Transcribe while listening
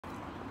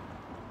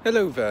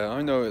Hello there,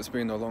 I know it's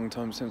been a long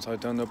time since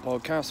I've done a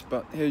podcast,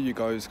 but here you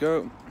guys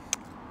go.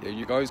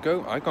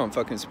 I can't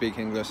fucking speak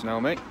English now,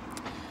 mate.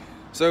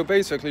 So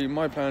basically,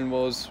 my plan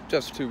was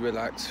just to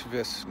relax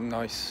this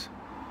nice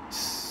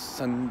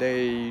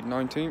Sunday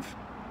 19th.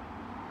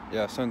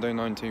 Yeah, Sunday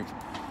 19th.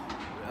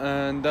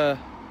 And,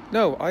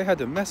 no, I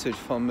had a message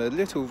from a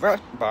little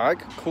rat bag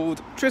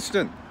called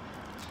Tristan.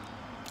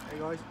 Hey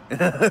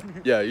guys.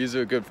 Yeah, he's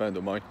a good friend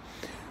of mine.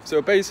 So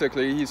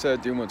basically, he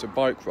said, do you want a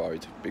bike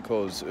ride?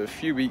 Because a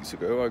few weeks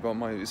ago, I got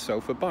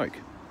myself a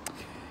bike.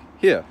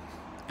 Here,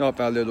 not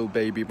that little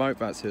baby bike,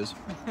 that's his.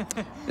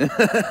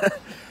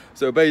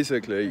 So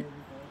basically,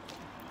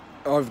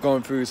 I've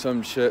gone through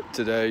some shit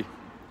today,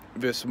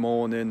 this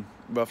morning,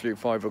 roughly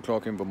 5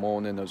 o'clock in the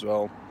morning as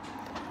well.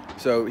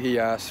 So he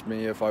asked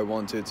me if I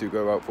wanted to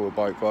go out for a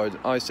bike ride.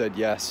 I said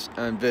yes,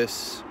 and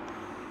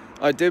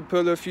I did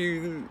put a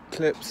few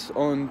clips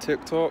on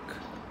TikTok.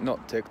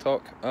 Not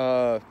TikTok,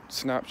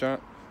 Snapchat.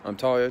 I'm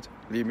tired.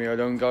 Leave me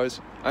alone, guys.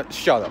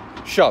 Shut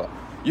up.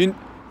 You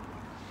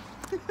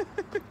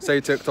say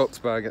TikTok's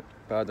bad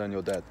and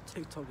you're dead.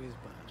 TikTok is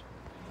bad.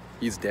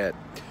 He's dead.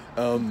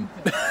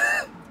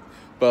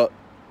 But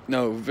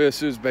no,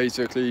 this is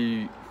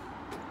basically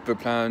the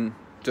plan.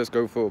 Just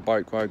go for a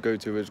bike ride, go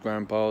to his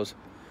grandpa's,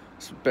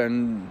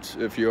 spend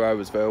a few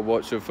hours there,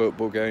 watch a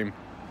football game.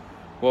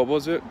 What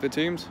was it, the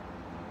teams?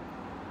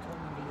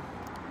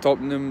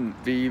 Tottenham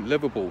v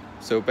Liverpool.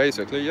 So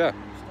basically, yeah,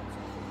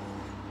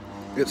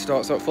 it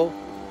starts at 4.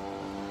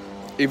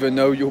 Even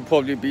though you'll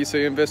probably be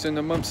seeing this in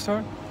a month's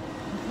time.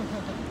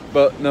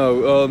 But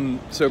no,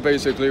 so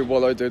basically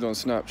what I did on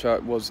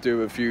Snapchat was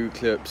do a few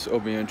clips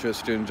of me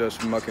interested,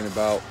 just mucking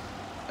about.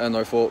 And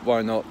I thought,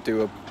 why not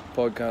do a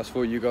podcast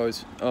for you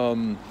guys?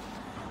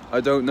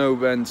 I don't know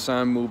when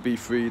Sam will be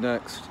free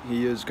next.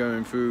 He is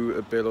going through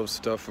a bit of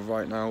stuff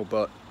right now,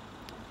 but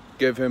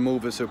give him all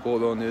the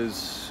support on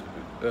his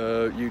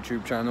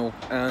YouTube channel.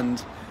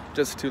 And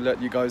just to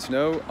let you guys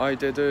know, I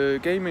did a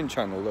gaming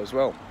channel as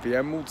well, the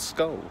Emerald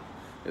Skull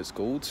it's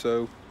called,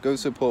 so go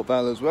support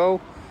that as well.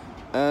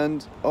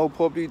 And I'll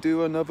probably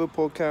do another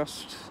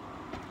podcast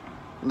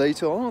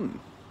later on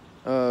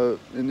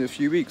in a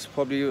few weeks,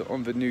 probably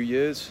on the New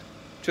Year's.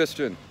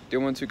 Tristan, do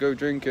you want to go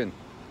drinking?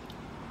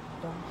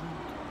 Don't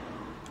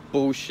drink.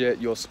 Bullshit,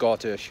 you're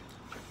Scottish.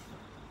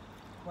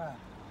 Where?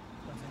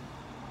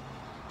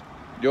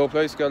 Your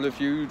place got a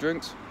few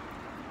drinks?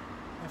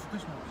 Yeah, for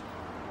Christmas.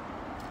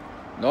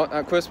 Not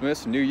at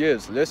Christmas, New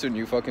Year's. Listen,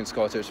 you fucking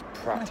Scottish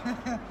prat.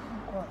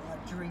 What,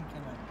 like drinking,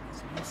 like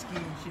some whiskey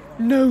and shit? Like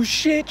No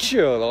shit,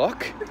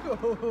 Sherlock.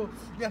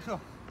 yeah, sure.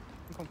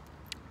 Come on.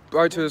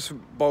 Brightest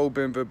bulb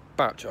in the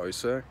batch, I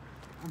say.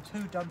 I'm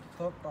too dumb to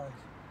talk, guys.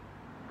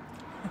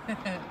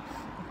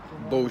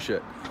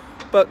 Bullshit.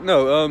 But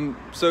no,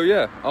 so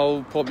yeah,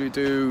 I'll probably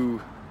do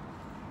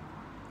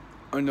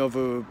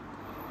another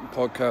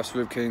podcast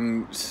with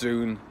King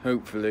soon,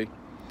 hopefully.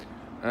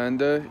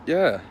 And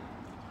yeah,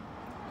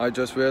 I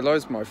just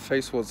realised my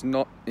face was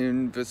not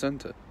in the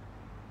centre.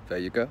 There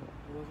you go.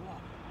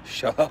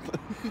 Shut up.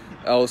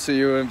 I'll see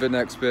you in the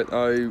next bit.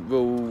 I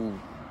will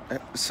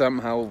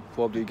somehow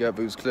probably get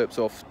those clips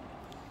off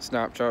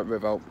Snapchat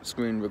without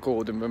screen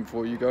recording them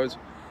for you guys.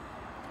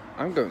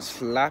 I'm going to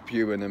slap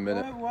you in a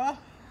minute. What?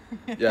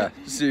 Yeah,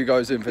 see you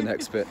guys in the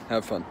next bit.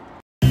 Have fun.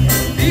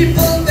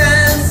 People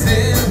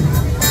dancing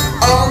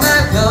all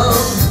night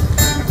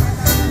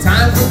long.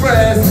 Time for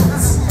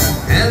presents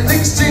and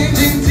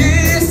exchanging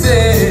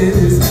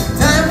kisses.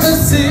 Time for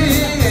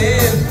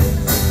singing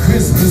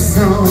Christmas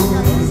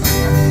songs.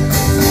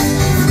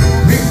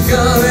 We're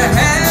gonna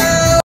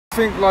have. I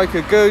think like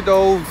a good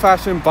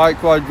old-fashioned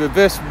bike ride with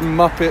this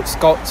Muppet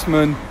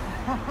Scotsman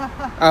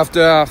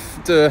after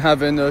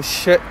having a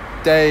shit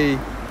day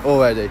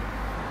already.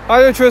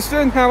 Hiya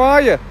Tristan, how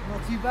are you?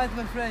 Not too bad,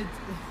 my friend.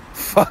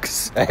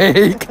 Fuck's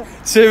sake.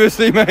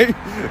 Seriously, mate?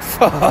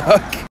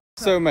 Fuck.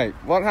 So, mate,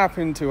 what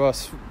happened to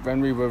us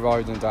when we were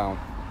riding down?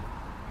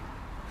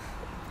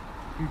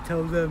 You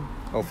tell them.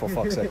 Oh, for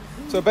fuck's sake.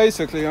 So,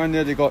 basically, I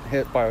nearly got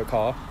hit by a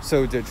car.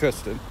 So did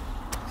Tristan.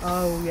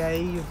 Oh, yeah,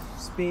 you're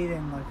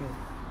speeding like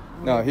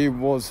a... No, he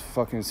was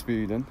fucking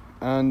speeding.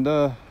 And,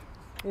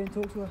 He didn't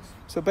talk to us.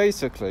 so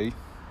basically,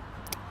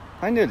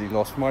 I nearly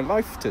lost my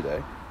life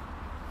today.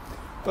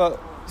 But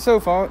so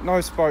far,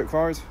 nice bike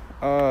ride.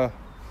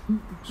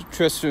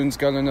 Tristan's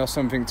getting us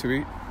something to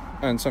eat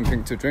and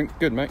something to drink.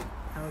 Good, mate.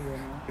 Hell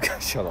yeah, man.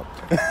 Shut up.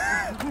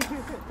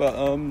 But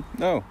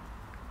no,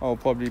 I'll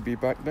probably be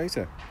back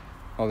later.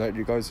 I'll let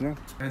you guys know.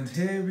 And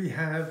here we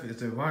have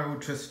is a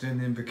wild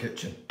Tristan in the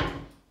kitchen.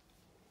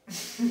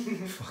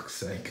 Fuck's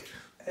sake.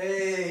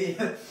 Hey,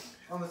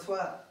 I'm a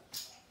twat.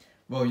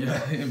 Well,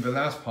 yeah, in the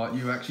last part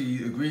you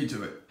actually agreed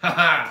to it.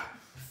 Haha.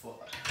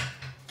 Fuck.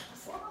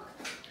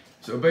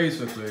 So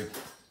basically,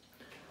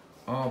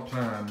 our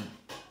plan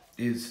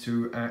is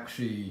to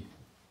actually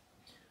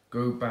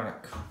go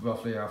back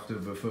roughly after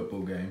the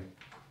football game.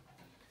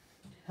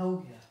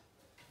 Hell yeah.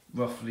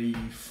 Roughly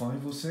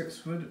 5 or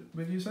 6,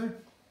 would you say?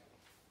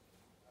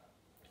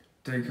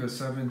 Take us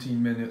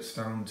 17 minutes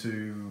down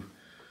to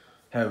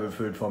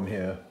Hereford from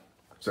here.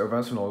 So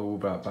that's not all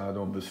that bad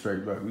on the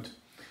straight road,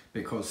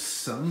 because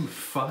some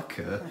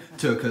fucker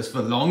took us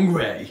the long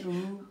way.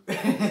 You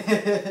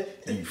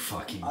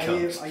fucking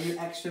cunt. Are you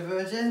extra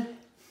virgin?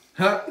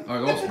 Ha! I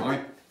lost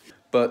mine.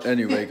 But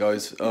anyway,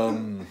 guys,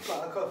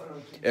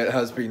 it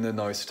has been a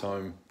nice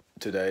time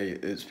today.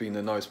 It's been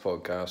a nice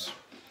podcast.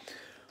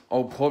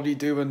 I'll probably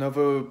do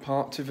another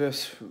part to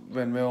this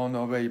when we're on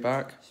our way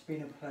back. It's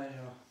been a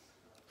pleasure.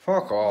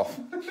 Fuck off.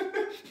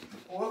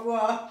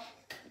 What?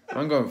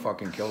 I'm going to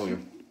fucking kill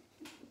you.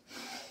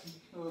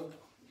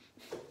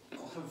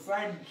 I'm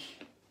French.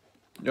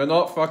 You're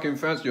not fucking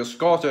French, you're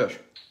Scottish.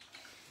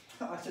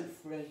 I said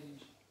French.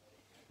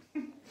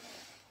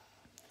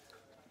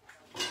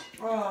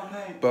 Oh,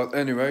 mate. But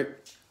anyway,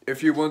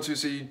 if you want to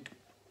see...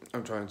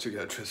 I'm trying to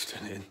get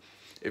Tristan in.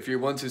 If you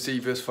want to see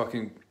this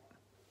fucking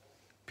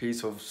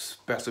piece of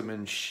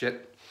specimen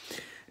shit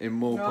in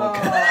more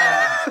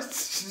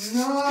podcasts...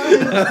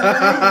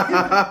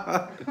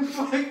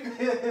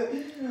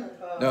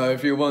 No,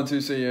 if you want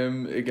to see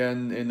him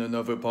again in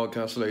another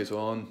podcast later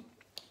on,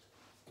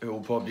 he'll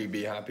probably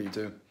be happy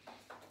to.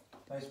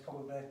 Most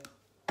probably.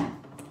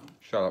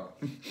 Shut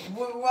up.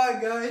 Why,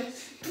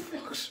 guys? For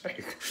fuck's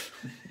sake.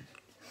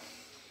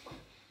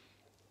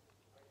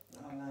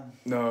 Oh, man.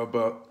 No,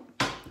 but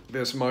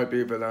this might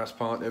be the last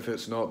part. If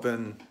it's not,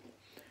 then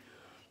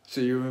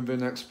see you in the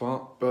next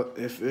part. But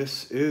if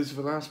this is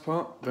the last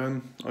part,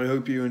 then I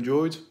hope you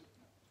enjoyed.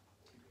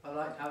 I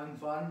like having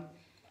fun.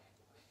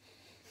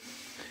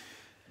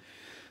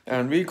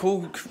 And we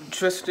call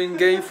Tristan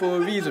gay for a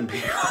reason,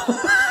 people.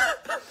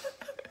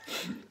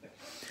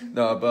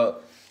 No,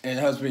 but it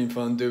has been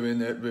fun doing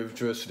it with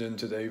Tristan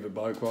today, the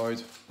bike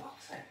ride.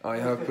 I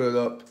have put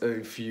up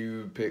a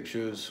few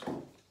pictures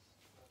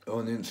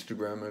on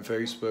Instagram and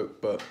Facebook,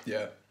 but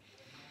yeah.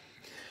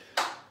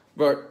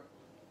 Right.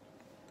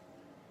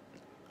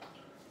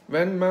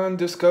 When man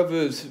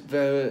discovers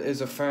there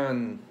is a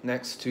fan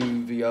next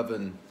to the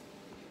oven.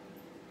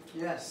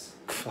 Yes.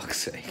 Fuck's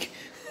sake.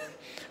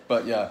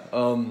 But yeah,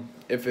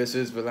 if this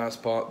is the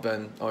last part,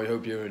 then I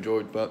hope you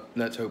enjoyed, but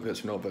let's hope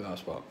it's not the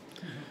last part.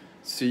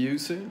 See you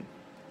soon.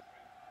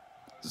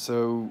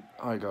 So,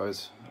 hi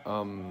guys.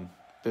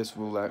 This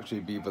will actually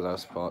be the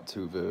last part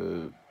to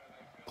the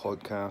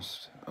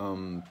podcast,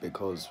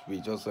 because we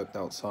just looked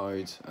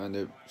outside and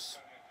it's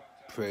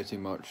pretty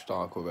much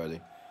dark already.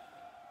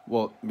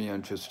 What me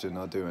and Tristan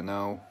are doing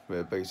now,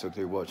 we're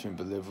basically watching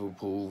the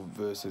Liverpool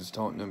versus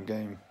Tottenham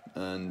game,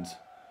 and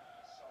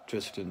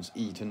Tristan's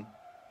eaten.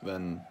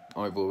 Then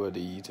I've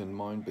already eaten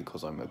mine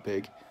because I'm a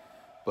pig.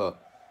 But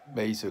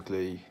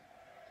basically,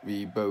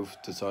 we both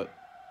decide.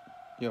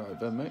 You alright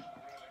then, mate?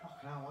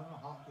 Fucking hell, why am I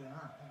heart doing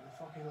that? What the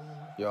fuck is on my...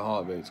 Your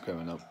heart rate's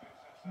going up.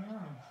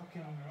 No,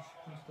 fucking...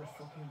 It's the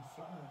fucking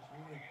fire, it's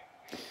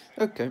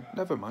weird. Okay,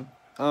 never mind.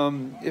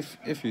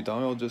 If you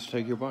die, I'll just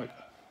take your bike.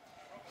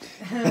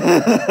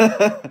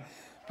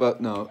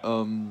 But no,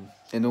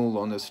 in all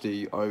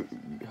honesty, I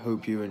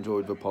hope you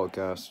enjoyed the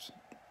podcast.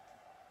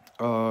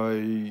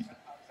 I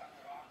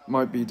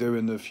might be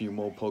doing a few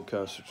more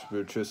podcasts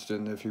with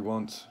Tristan if he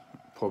wants.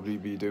 Probably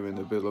be doing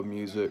a bit of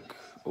music,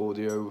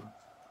 audio.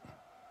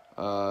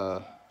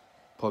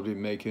 Probably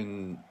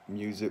making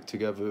music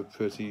together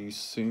pretty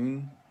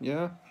soon,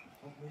 yeah?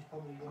 He's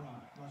probably doing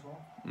that as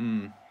well.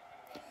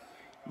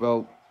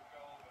 Well,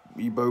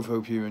 we both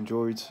hope you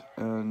enjoyed,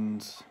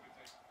 and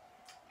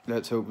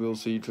let's hope we'll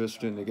see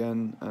Tristan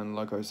again. And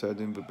like I said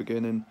in the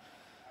beginning,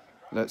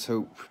 let's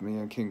hope me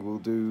and King will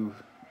do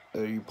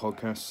a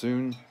podcast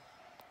soon.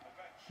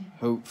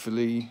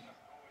 Hopefully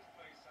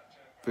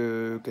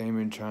the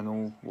gaming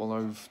channel, what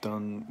I've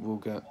done, will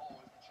get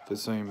the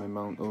same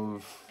amount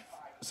of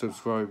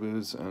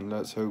subscribers, and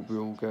let's hope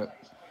we'll get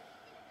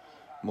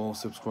more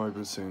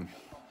subscribers soon.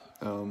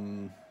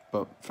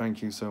 But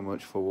thank you so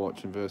much for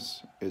watching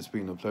this. It's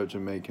been a pleasure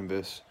making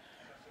this.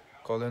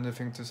 Got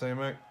anything to say,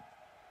 mate?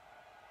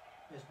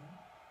 Yes, man.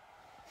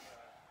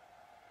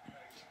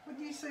 What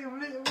do you say?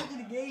 What did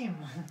the game?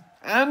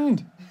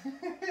 And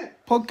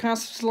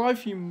podcast's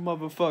life, you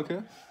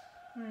motherfucker.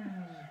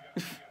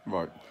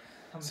 Right.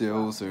 See you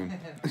all soon.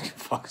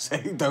 Fuck's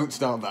sake, don't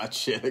start that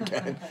shit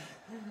again.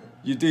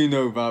 You do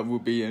know that will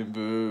be in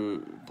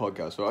the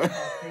podcast, right?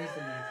 Oh, please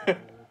delete it.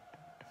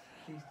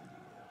 Please delete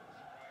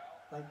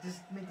it. Like,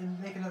 just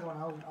make another one.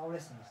 I'll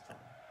listen this time.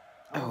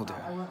 Oh, dear.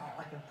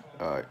 I can.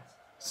 Alright.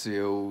 See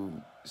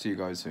you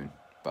guys soon.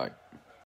 Bye.